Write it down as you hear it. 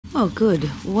Oh, good,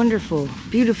 wonderful,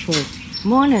 beautiful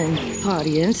morning,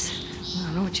 audience. I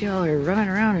don't know what y'all are running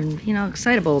around and, you know,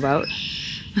 excitable about.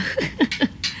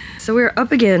 So we're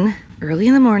up again early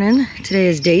in the morning. Today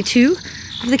is day 2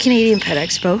 of the Canadian Pet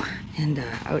Expo. And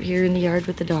out here in the yard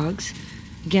with the dogs.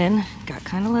 Again, got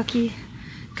kind of lucky.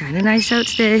 Kind of nice out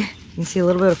today. You can see a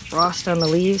little bit of frost on the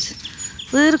leaves.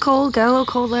 A little cold, got a little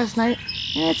cold last night.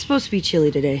 It's supposed to be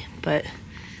chilly today, but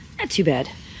not too bad.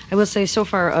 I will say so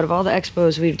far, out of all the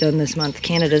expos we've done this month,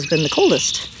 Canada's been the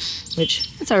coldest, which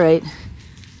it's all right.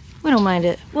 We don't mind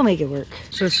it. We'll make it work.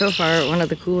 So far, one of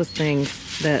the coolest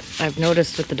things that I've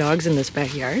noticed with the dogs in this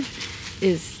backyard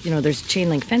is, you know, there's a chain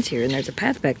link fence here and there's a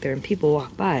path back there and people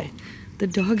walk by. The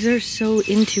dogs are so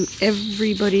into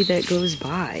everybody that goes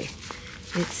by.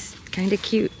 It's kind of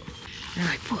cute. They're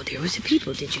like, whoa, there was the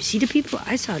people. Did you see the people?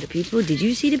 I saw the people. Did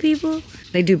you see the people?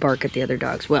 They do bark at the other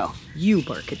dogs. Well, you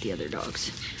bark at the other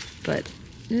dogs. But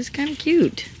it's kind of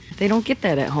cute. They don't get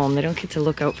that at home. They don't get to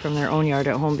look out from their own yard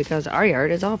at home because our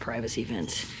yard is all privacy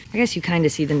fence. I guess you kind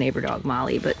of see the neighbor dog,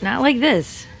 Molly, but not like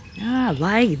this. Not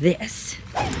like this.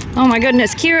 Oh my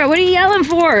goodness, Kira, what are you yelling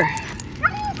for?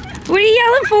 What are you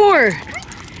yelling for?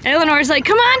 Eleanor's like,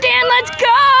 come on, Dan, let's go!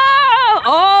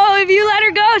 Oh, if you let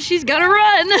her go, she's gonna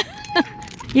run.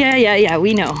 Yeah,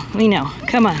 we know.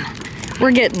 Come on,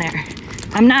 we're getting there.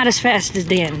 I'm not as fast as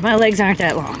Dan. My legs aren't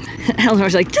that long.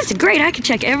 Eleanor's like, this is great, I can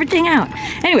check everything out.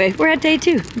 Anyway, we're at day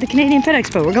 2 of the Canadian Pet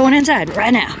Expo. We're going inside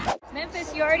right now.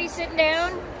 Memphis, you already sitting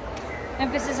down?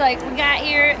 Memphis is like, we got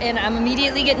here, and I'm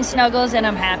immediately getting snuggles, and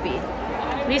I'm happy.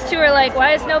 These two are like,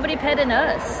 why is nobody petting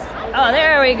us? Oh,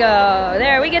 there we go.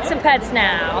 There, we get some pets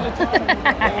now.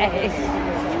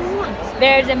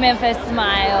 There's a Memphis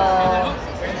smile.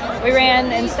 We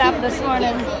ran and stopped this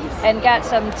morning and got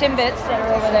some Timbits that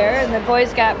are over there, and the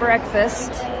boys got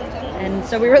breakfast. And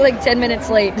so we were like 10 minutes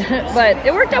late, but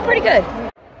it worked out pretty good.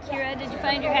 Kira, did you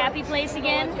find your happy place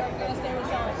again?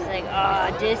 It's like,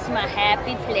 oh, this is my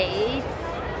happy place.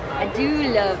 I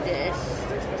do love this.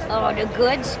 Oh, the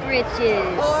good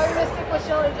scritches.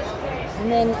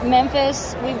 And then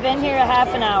Memphis, we've been here a half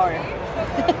an hour.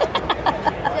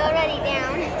 It's already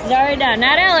down. It's already down.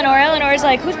 Not Eleanor. Eleanor's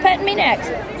like, who's petting me next?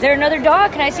 Is there another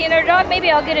dog? Can I see another dog? Maybe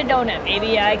I'll get a donut.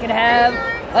 Maybe I could have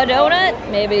a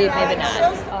donut. Maybe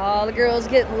not. All the girls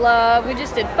get love. We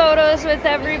just did photos with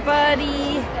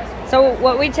everybody. So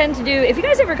what we tend to do, if you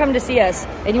guys ever come to see us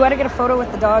and you want to get a photo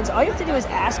with the dogs, all you have to do is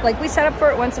ask. Like, we set up for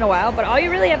it once in a while, but all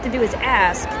you really have to do is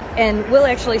ask, and we'll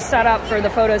actually set up for the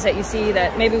photos that you see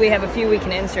that maybe we have a few we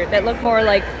can insert that look more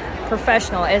like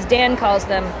professional, as Dan calls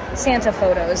them, Santa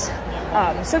photos.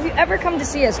 So if you ever come to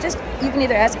see us, just, you can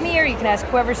either ask me or you can ask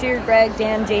whoever's here, Greg,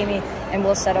 Dan, Jamie, and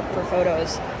we'll set up for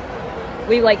photos.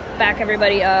 We like back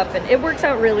everybody up, and it works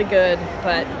out really good.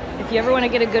 But if you ever want to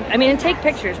get a good, and take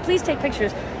pictures, please take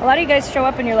pictures. A lot of you guys show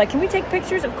up and you're like, can we take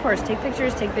pictures? Of course, take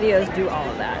pictures, take videos, do all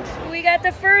of that. We got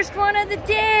the first one of the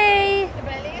day. The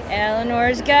bellies.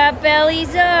 Eleanor's got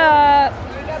bellies up.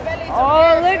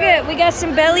 Oh, look at, we got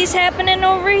some bellies happening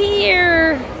over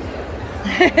here.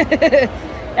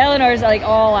 Eleanor's like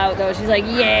all out though. She's like,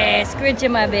 yeah,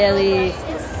 scritching my belly.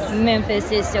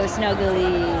 Memphis is so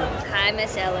snuggly. Hi,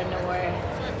 Miss Eleanor.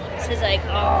 She's like,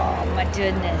 oh my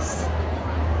goodness.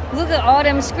 Look at all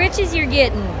them scritches you're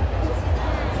getting.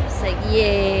 It's like,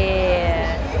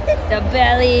 yeah. The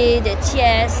belly, the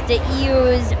chest, the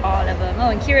ears, all of them.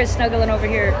 Oh, and Kira's snuggling over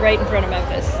here right in front of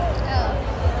Memphis.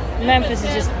 Oh. Memphis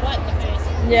is just,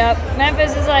 yep.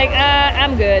 Memphis is like,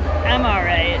 I'm good. I'm all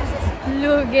right.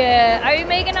 Look at, are you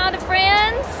making all the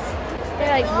friends?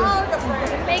 They're like, All the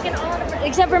friends. we're making all the friends.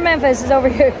 Except for Memphis is over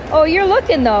here. Oh, you're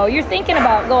looking though. You're thinking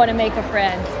about going to make a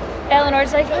friend.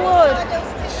 Eleanor's like, look,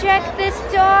 check this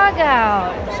dog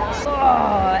out.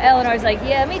 Oh, Eleanor's like,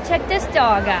 yeah, let me check this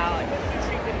dog out.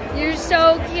 You're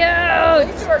so cute.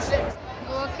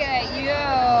 Look at you.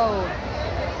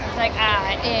 It's like,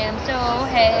 I am so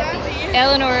happy.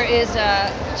 Eleanor is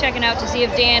checking out to see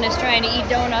if Dan is trying to eat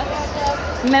donuts.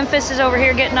 Memphis is over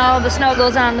here getting all the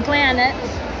snuggles on the planet.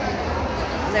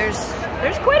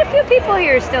 There's quite a few people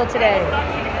here still today.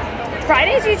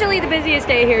 Friday's usually the busiest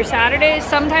day here. Saturdays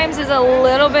sometimes is a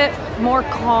little bit more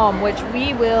calm, which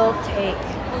we will take.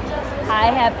 Hi,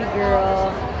 happy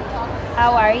girl.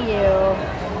 How are you?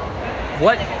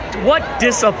 What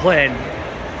discipline?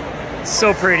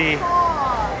 So pretty.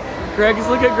 Greg,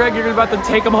 look at Greg. You're about to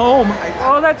take him home.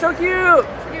 Oh, that's so cute.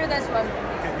 Here, this one.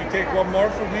 Can you take one more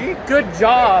for me? Good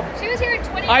job. She was here in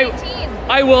 2018.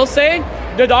 I will say,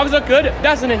 the dogs look good.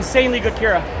 That's an insanely good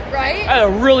Kira. Right? That's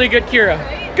a really good Kira.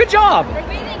 Right? Good job. Like,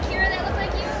 what do you think, Kira? That look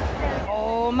like you?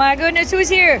 Oh my goodness, who's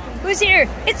here? Who's here?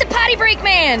 It's the potty break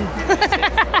man.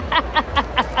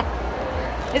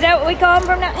 Is that what we call them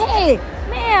from now? Hey,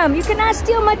 ma'am, you cannot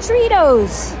steal my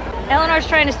Treatos. Eleanor's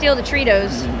trying to steal the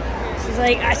Treatos. She's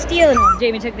like, I'm stealing them.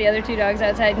 Jamie took the other two dogs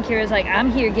outside and Kira's like, I'm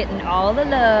here getting all the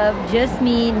love, just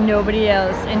me, nobody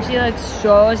else. And she looks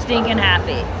so stinking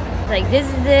happy. It's like, this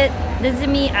is it. This is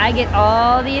me. I get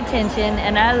all the attention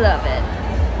and I love it.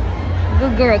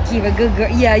 Good girl, Kiva, good girl.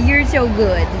 Yeah, you're so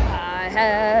good. I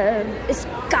have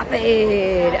escaped.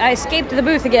 I escaped the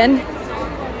booth again.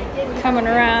 Coming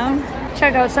around.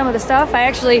 Check out some of the stuff. I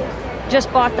actually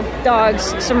just bought the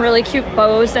dogs some really cute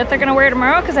bows that they're gonna wear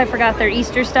tomorrow because I forgot their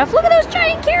Easter stuff. Look at those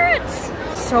giant carrots.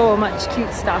 So much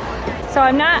cute stuff. So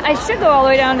I should go all the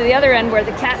way down to the other end where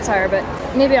the cats are, but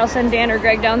maybe I'll send Dan or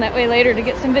Greg down that way later to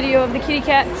get some video of the kitty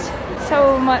cats.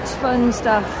 So much fun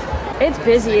stuff. It's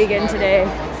busy again today.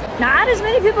 Not as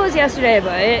many people as yesterday,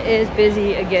 but it is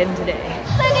busy again today.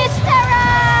 Look at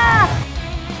Sarah!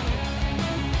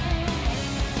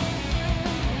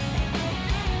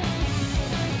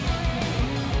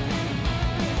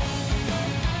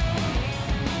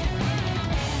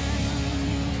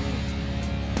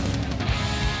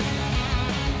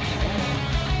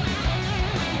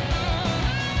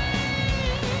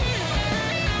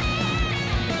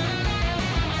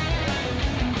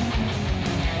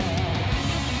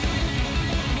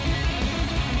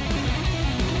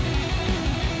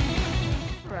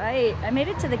 I made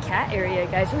it to the cat area,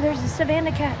 guys. Oh, there's the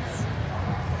Savannah cats.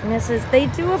 And this is, they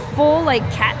do a full like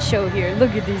cat show here.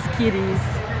 Look at these kitties.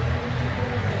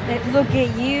 Look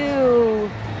at you.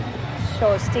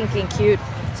 So stinking cute.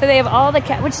 So they have all the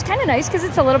cat, which is kind of nice because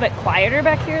it's a little bit quieter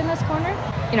back here in this corner.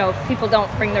 You know, people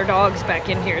don't bring their dogs back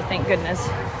in here, thank goodness.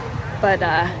 But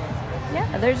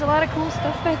yeah, there's a lot of cool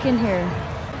stuff back in here.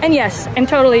 And yes, I'm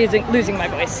totally losing my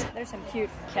voice. There's some cute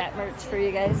cat merch for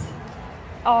you guys.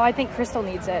 Oh, I think Crystal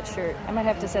needs that shirt. I might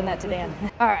have to send that to Dan.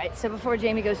 All right, so before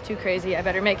Jamie goes too crazy, I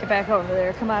better make it back over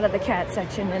there, come out of the cat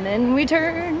section, and then we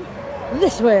turn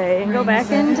this way and go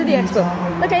back into the expo.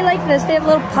 Look, I like this. They have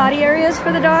little potty areas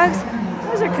for the dogs.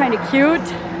 Those are kind of cute.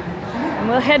 And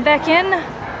we'll head back in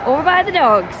over by the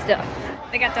dog stuff.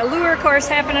 They got the lure course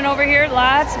happening over here.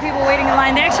 Lots of people waiting in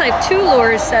line. They actually have 2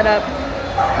 lures set up.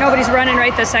 Nobody's running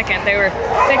right this second. They were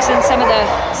fixing some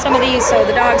of these so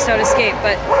the dogs don't escape,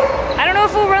 but I don't know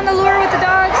if we'll run the lure with the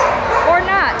dogs or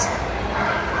not.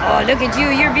 Oh, look at you,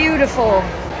 you're beautiful. All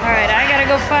right, I gotta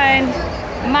go find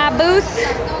my booth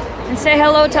and say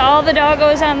hello to all the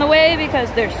doggos on the way because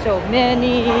there's so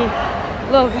many.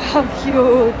 Look how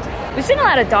cute. We've seen a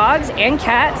lot of dogs and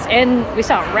cats, and we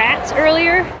saw rats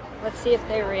earlier. Let's see if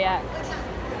they react.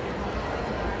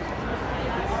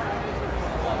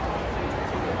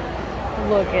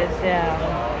 Look at them.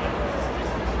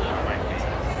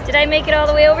 Did I make it all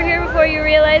the way over here before you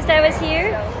realized I was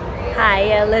here? Hi,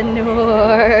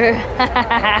 Eleanor.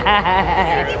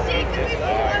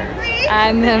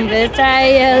 I'm Memphis.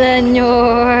 Hi,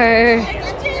 Eleanor.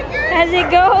 How's it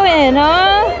going,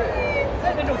 huh?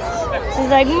 She's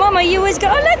like, Mama, you was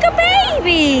going. Look, a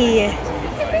baby.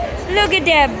 Look at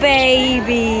that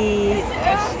baby.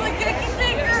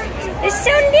 It's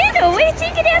so little. What do you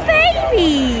think of that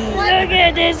baby? Look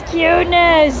at this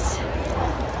cuteness.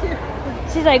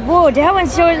 She's like, whoa, that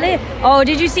one's so little. Oh,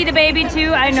 did you see the baby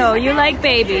too? I know, you like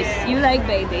babies. You like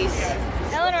babies.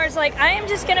 Eleanor's like, I am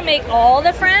just gonna make all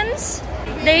the friends.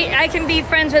 I can be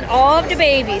friends with all of the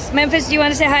babies. Memphis, do you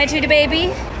want to say hi to the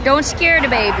baby? Don't scare the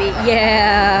baby.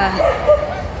 Yeah.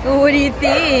 What do you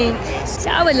think?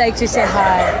 I would like to say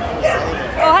hi.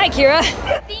 Oh, hi, Kira.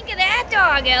 Think of that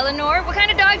dog, Eleanor. What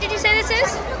kind of dog did you say this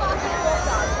is?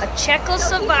 A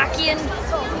Czechoslovakian.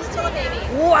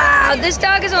 Wow, this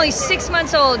dog is only 6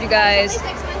 months old, you guys.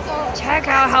 Check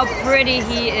out how pretty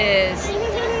he is.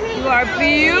 You are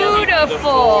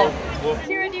beautiful.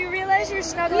 Kira, do you realize you're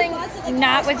snuggling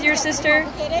not with your sister?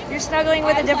 You're snuggling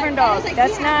with a different dog.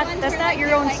 That's not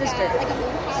your own sister.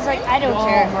 She's like, I don't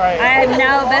care. I am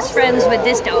now best friends with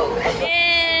this dog.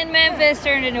 And Memphis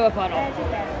turned into a puddle.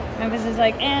 Memphis is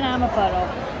like, and I'm a puddle.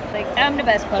 Like, I'm the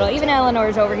best puddle. Even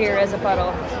Eleanor's over here as a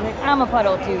puddle. Like, I'm a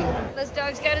puddle too. This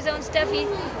dog's got his own stuff. He's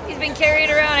been carried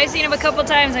around. I've seen him a couple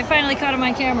times. I finally caught him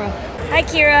on camera. Hi,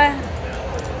 Kira.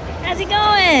 How's it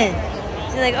going?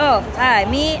 She's like, oh, hi,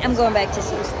 me? I'm going back to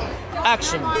Susan.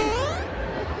 Action. Do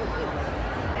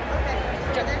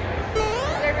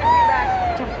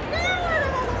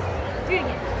it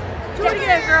again. Do it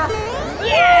again, girl.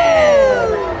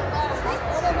 Yeah!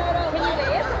 Can you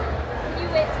wave? Can you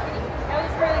wave? That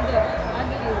was really good. I'll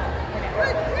give you one.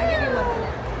 I'll give you one.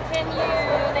 Can you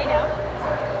lay down?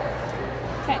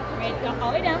 Okay, ready? Go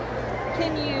all the way down.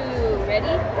 Can you,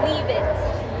 ready? Leave it.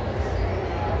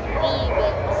 Leave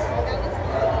it.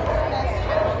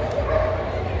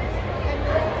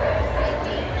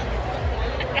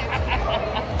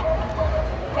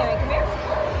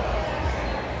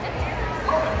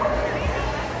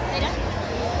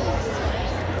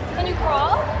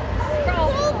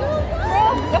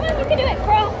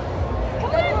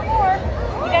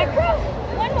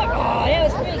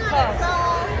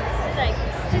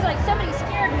 She's like, somebody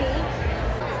scared me.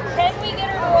 Can we get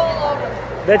her to roll over?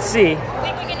 Let's see.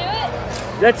 Think we can do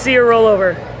it? Let's see her roll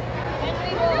over. Can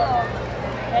we roll over?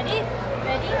 Ready?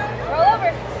 Ready? Roll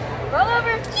over. Roll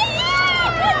over.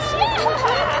 Yeah! Good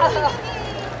job!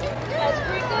 That's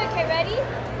pretty good. Okay, ready?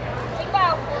 Take a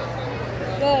bow.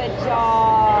 Good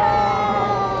job.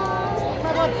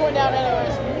 My butt poured down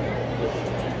anyways.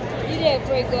 You did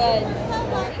pretty good.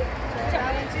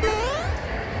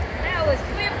 That was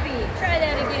wimpy. Try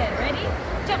that again. Ready?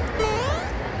 Jump.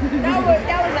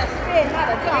 That was a spin, not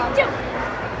a jump. Jump.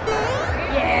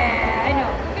 Yeah, I know.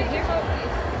 Okay, here's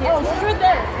oh, she's right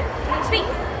there. Speak.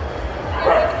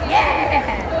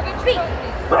 Yeah. Speak.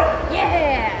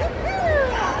 Yeah.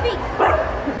 Speak.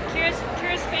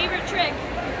 Kira's favorite trick.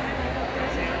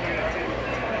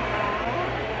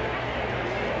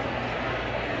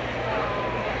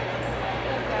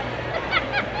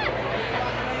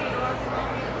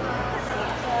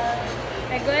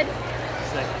 That good?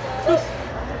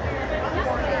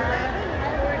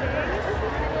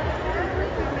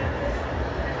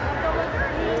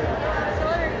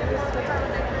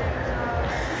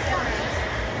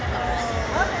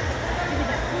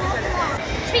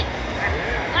 Speak.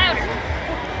 Louder.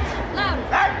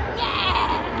 Louder.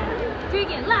 Yeah. Do it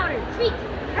again. Louder. Speak.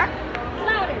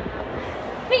 Louder.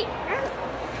 Speak.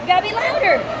 You gotta be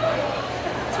louder.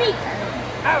 Speak.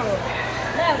 Oh.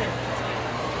 Louder.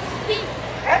 Speak.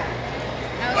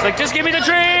 It's like, just give me the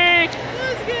treat!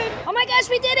 Oh my gosh,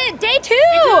 we did it! Day two!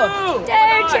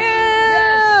 Day two!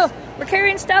 Yes. We're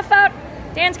carrying stuff out.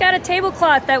 Dan's got a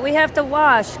tablecloth that we have to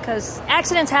wash because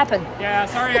accidents happen. Yeah,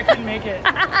 sorry I couldn't make it.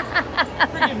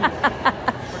 Forgive me.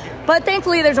 But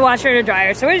thankfully there's a washer and a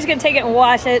dryer, so we're just gonna take it and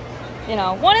wash it. You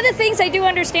know, one of the things I do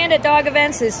understand at dog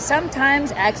events is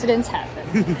sometimes accidents happen.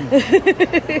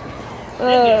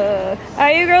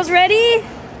 Are you girls ready?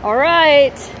 All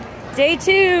right. Day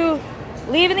two.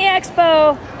 Leaving the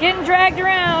expo, getting dragged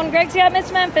around. Greg's got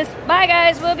Miss Memphis. Bye,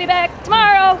 guys. We'll be back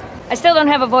tomorrow. I still don't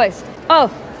have a voice.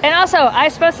 Oh, and also, I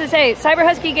was supposed to say, Cyber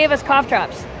Husky gave us cough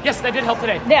drops. Yes, that did help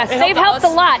today. Yes, they've helped a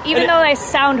lot, even though they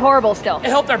sound horrible still. It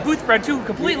helped our booth friend, too.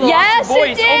 Completely Yes, lost her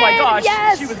voice. it did. Oh, my gosh.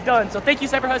 Yes. She was done. So thank you,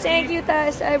 Cyber Husky. Thank you,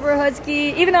 Cyber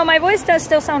Husky. Even though my voice does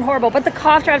still sound horrible, but the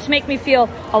cough drops make me feel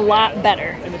a lot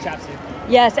better. And the chapstick.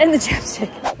 Yes, and the chapstick.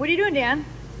 What are you doing, Dan?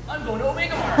 I'm going to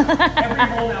Omega Mart. Every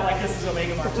hole now like this is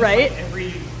Omega Mart. Just Right. like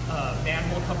every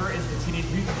manhole cover is the Teenage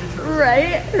Mutant Ninja Turtles.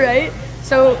 Right, right.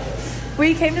 So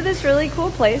we came to this really cool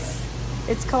place.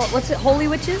 It's called, what's it, Holy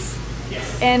Witches?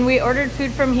 Yes. And we ordered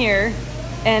food from here,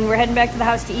 and we're heading back to the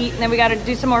house to eat, and then we got to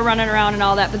do some more running around and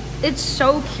all that. But it's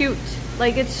so cute.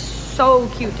 Like, it's so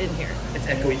cute in here. It's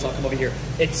echoey, so I'll come over here.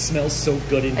 It smells so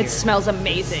good in here. It smells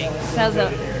amazing.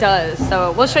 It does.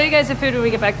 So we'll show you guys the food when we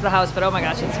get back to the house, but oh my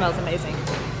gosh, it smells amazing.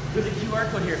 There's a QR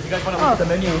code here if you guys want to look at the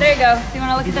menu. There you go. If you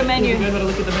want to look at the menu. If you guys want to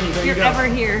look at the menu, there you You're go. ever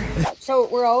here. So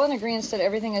we're all in agreement that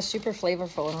everything is super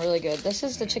flavorful and really good. This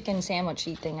is the chicken sandwich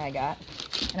thing I got.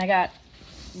 And I got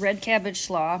red cabbage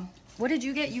slaw. What did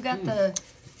you get? You got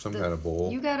Some kind of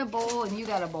bowl. You got a bowl and you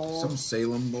got a bowl. Some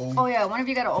Salem bowl. Oh yeah, one of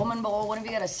you got an almond bowl, one of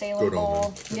you got a Salem Good bowl.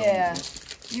 almond. Good Yeah. almond.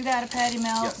 You got a patty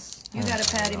melt. Yes. You got a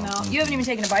patty melt. You haven't even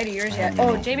taken a bite of yours yet.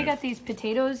 Oh, Jamie got these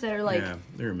potatoes that are like Yeah,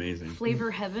 they're amazing. flavor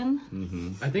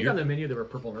heaven. I think on the menu there were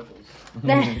purple nurples.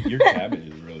 Your cabbage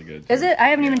is really good. Is it? I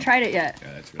haven't even tried it yet.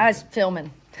 Yeah, that's really I was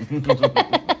filming.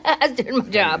 I was doing my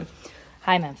job.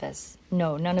 Hi, Memphis.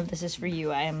 No, none of this is for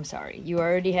you. I am sorry. You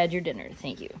already had your dinner.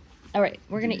 Thank you. All right,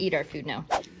 we're going to eat our food now.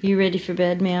 You ready for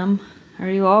bed, ma'am? Are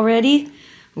you all ready?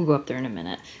 We'll go up there in a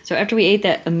minute. So after we ate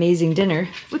that amazing dinner,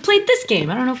 we played this game.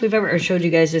 I don't know if we've ever showed you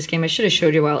guys this game. I should have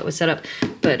showed you while it was set up.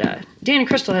 But Dan and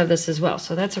Crystal have this as well.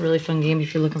 So that's a really fun game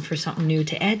if you're looking for something new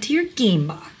to add to your game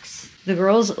box. The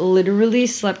girls literally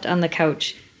slept on the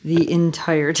couch the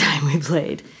entire time we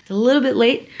played. It's a little bit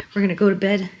late. We're gonna go to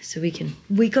bed so we can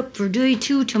wake up for day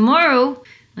 2 tomorrow.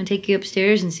 I'm gonna take you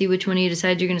upstairs and see which one of you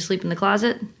decide you're gonna sleep in the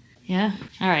closet. Yeah?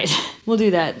 All right, we'll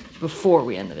do that before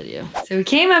we end the video. So we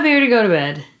came up here to go to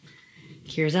bed.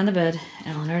 Kira's on the bed,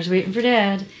 Eleanor's waiting for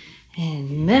Dad,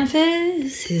 and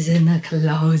Memphis is in the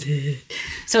closet.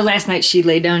 So last night she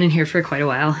laid down in here for quite a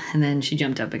while, and then she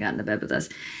jumped up and got into bed with us.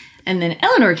 And then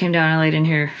Eleanor came down and laid in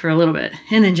here for a little bit,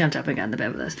 and then jumped up and got into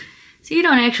bed with us. So you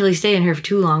don't actually stay in here for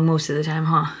too long most of the time,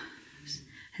 huh?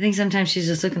 I think sometimes she's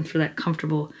just looking for that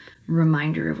comfortable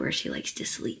reminder of where she likes to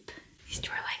sleep. These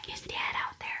two are like, is Dad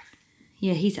out there?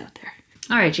 Yeah, he's out there.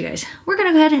 All right, you guys, we're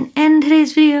gonna go ahead and end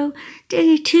today's video.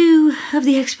 Day 2 of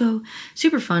the expo.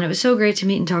 Super fun. It was so great to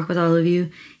meet and talk with all of you.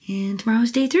 And tomorrow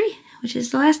is day 3, which is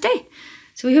the last day.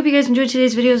 So we hope you guys enjoyed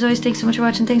today's video. As always, thanks so much for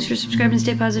watching. Thanks for subscribing.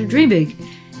 Stay positive, dream big,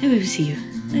 And we will see you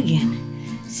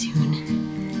again soon.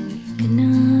 Good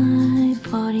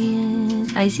night,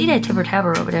 audience. I see that tibber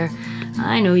tabber over there.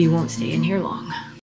 I know you won't stay in here long.